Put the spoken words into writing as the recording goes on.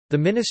The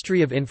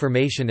Ministry of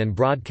Information and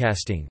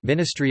Broadcasting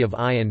Ministry of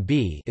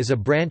I&B is a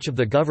branch of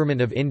the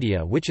Government of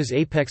India which is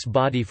apex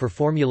body for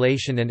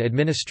formulation and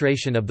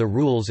administration of the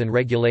rules and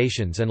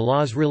regulations and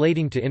laws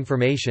relating to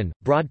information,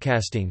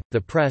 broadcasting,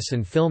 the press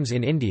and films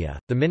in India.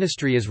 The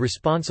ministry is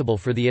responsible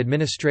for the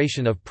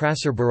administration of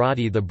Prasar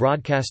Bharati, the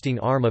broadcasting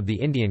arm of the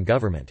Indian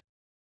government.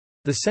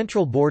 The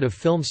Central Board of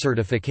Film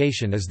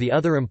Certification is the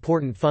other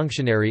important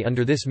functionary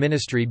under this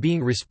ministry,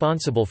 being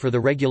responsible for the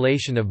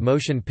regulation of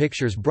motion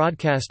pictures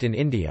broadcast in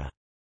India.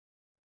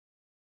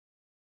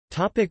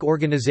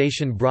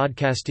 Organization: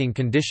 Broadcasting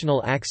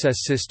Conditional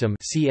Access System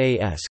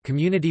 (CAS),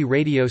 Community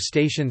Radio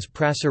Stations: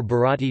 Prasar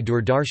Bharati,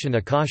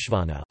 Doordarshan,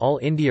 Akashvani, All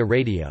India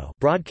Radio.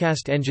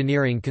 Broadcast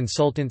Engineering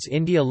Consultants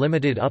India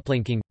Limited.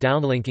 Uplinking,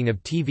 downlinking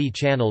of TV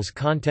channels.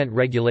 Content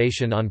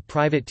regulation on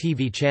private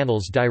TV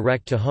channels.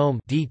 Direct to Home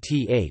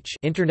 (DTH),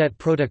 Internet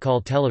Protocol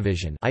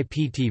Television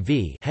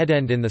 (IPTV),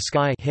 Headend in the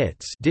Sky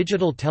 (HITS),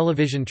 Digital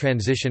Television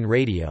Transition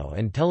Radio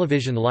and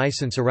Television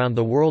License around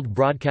the world.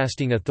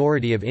 Broadcasting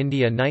Authority of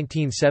India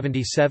 1977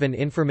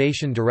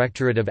 Information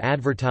Directorate of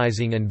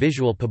Advertising and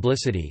Visual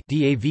Publicity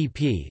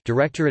 (DAVP),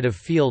 Directorate of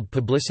Field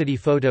Publicity.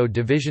 Photo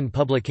Division,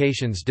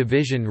 Publications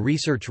Division,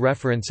 Research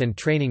Reference and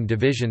Training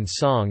Division,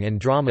 Song and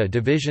Drama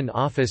Division,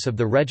 Office of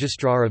the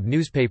Registrar of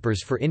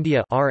Newspapers for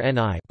India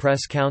 (RNI),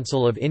 Press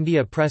Council of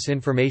India, Press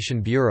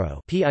Information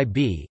Bureau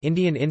 (PIB),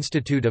 Indian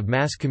Institute of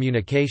Mass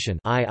Communication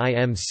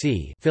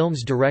 (IIMC),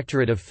 Films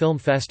Directorate of Film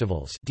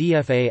Festivals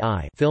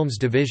 (DFAI), Films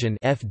Division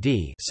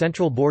 (FD),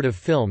 Central Board of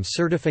Film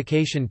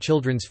Certification,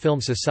 Children's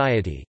Film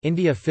Society,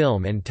 India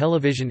Film and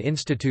Television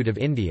Institute of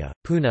India,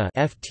 Pune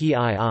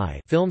 (FTII),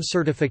 Film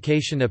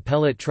Certification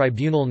Appellate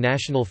Tribunal,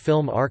 National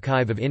Film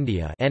Archive of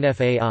India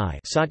 (NFAI),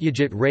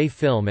 Satyajit Ray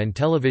Film and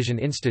Television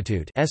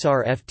Institute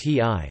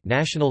 (SRFTI),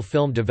 National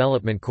Film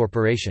Development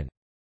Corporation.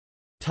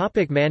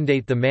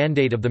 Mandate. The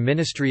mandate of the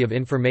Ministry of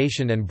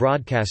Information and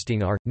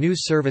Broadcasting are,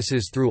 news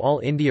services through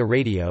All India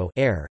Radio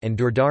 (AIR) and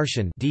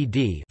Doordarshan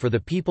 (DD) for the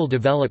people,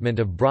 development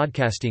of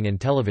broadcasting and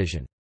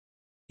television.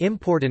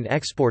 Import and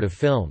export of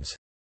films.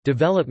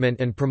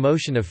 Development and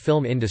promotion of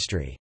film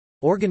industry.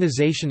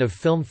 Organization of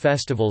film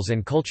festivals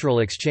and cultural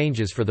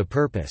exchanges for the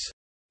purpose.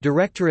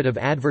 Directorate of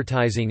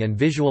Advertising and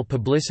Visual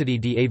Publicity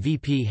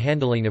DAVP,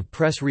 handling of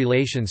press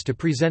relations to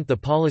present the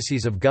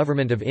policies of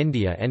Government of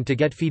India and to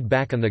get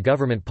feedback on the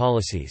government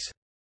policies.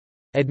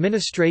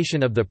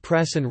 Administration of the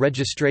Press and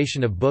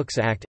Registration of Books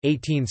Act,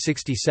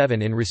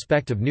 1867 in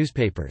respect of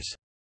newspapers.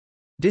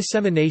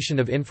 Dissemination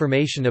of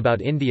information about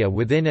India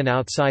within and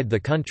outside the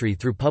country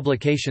through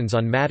publications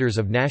on matters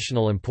of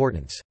national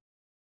importance.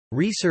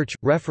 Research,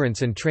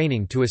 reference and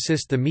training to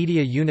assist the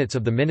media units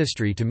of the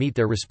ministry to meet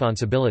their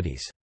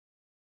responsibilities.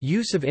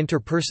 Use of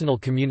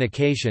interpersonal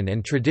communication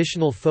and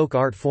traditional folk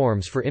art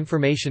forms for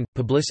information,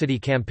 publicity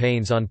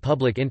campaigns on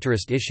public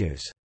interest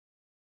issues.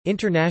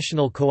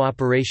 International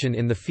cooperation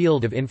in the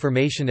field of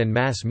information and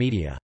mass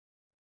media.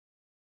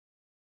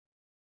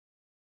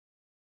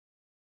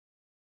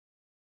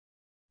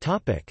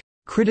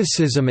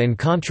 Criticism and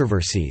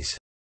controversies.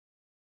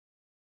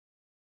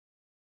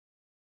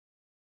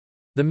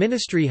 The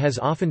ministry has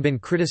often been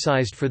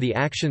criticized for the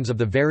actions of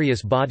the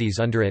various bodies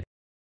under it.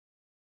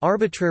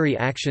 Arbitrary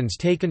actions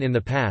taken in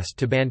the past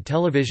to ban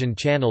television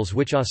channels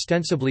which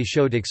ostensibly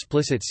showed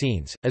explicit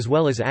scenes, as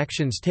well as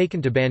actions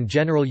taken to ban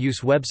general-use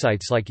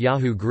websites like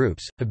Yahoo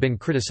Groups, have been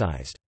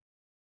criticized.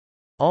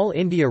 All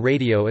India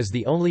Radio is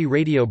the only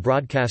radio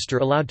broadcaster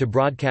allowed to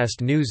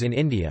broadcast news in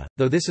India,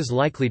 though this is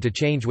likely to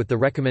change with the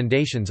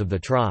recommendations of the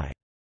TRI.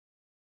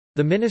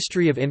 The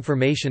Ministry of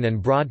Information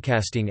and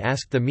Broadcasting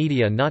asked the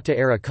media not to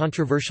air a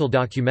controversial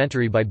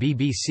documentary by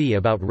BBC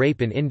about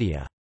rape in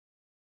India.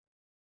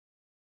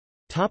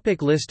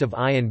 List of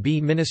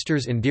I&B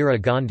ministers: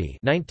 Indira Gandhi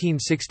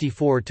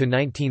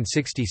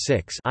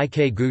 (1964–1966), I.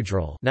 K.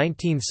 Gujral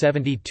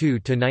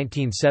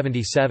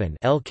 (1972–1977),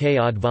 L. K.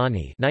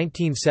 Advani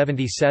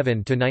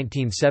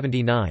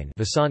 (1977–1979),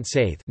 Vasant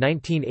Saith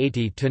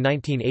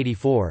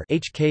 (1980–1984),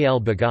 H. K. L.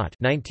 Bhagat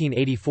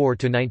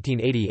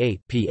 (1984–1988),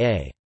 P.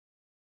 A.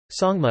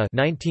 Sangma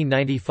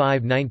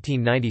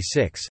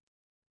 (1995–1996),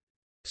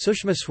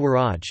 Sushma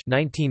Swaraj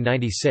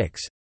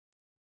 (1996).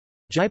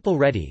 Jaipal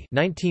Reddy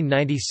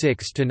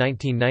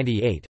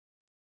 (1996–1998),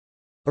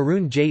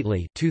 Arun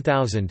Jaitley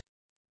 (2000),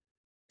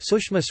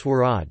 Sushma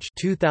Swaraj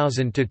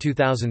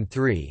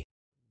 (2000–2003),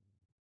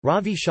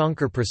 Ravi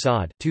Shankar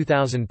Prasad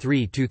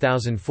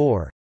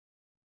 (2003–2004),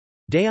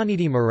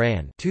 Dayanidhi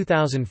Maran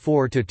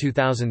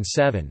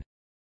 (2004–2007),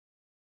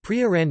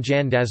 Priya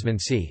Ranjan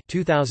Dasmansi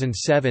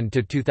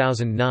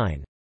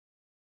 (2007–2009),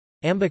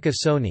 Ambika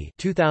Soni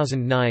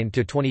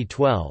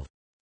 (2009–2012),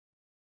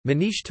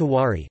 Manish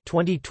Tiwari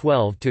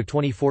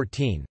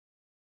 (2012–2014),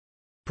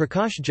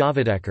 Prakash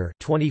Javadekar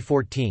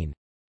 (2014),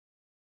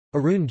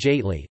 Arun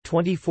Jaitley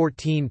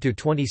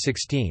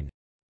 (2014–2016),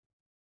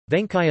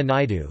 Venkaiah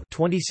Naidu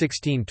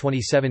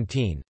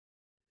 (2016–2017),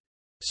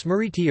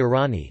 Smriti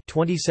Irani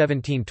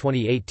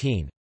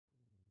 (2017–2018),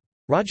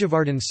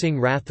 Rajyavardhan Singh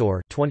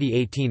Rathore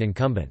 (2018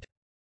 incumbent).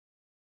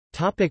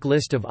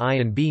 List of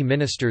I&B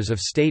Ministers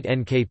of State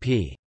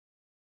NKP.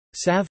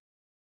 Sav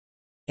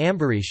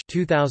Ambarish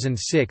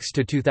 2006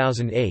 to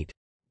 2008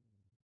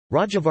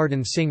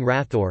 Rajavardhan Singh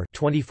Rathore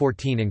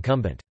 2014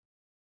 incumbent.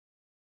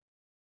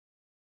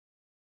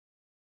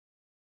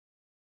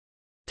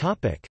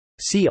 Topic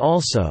See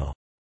also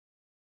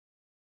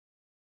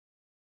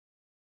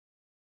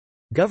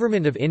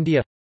Government of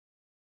India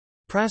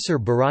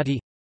Prasar Bharati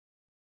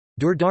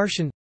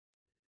Doordarshan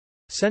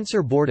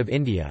Censor Board of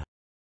India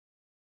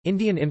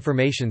Indian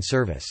Information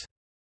Service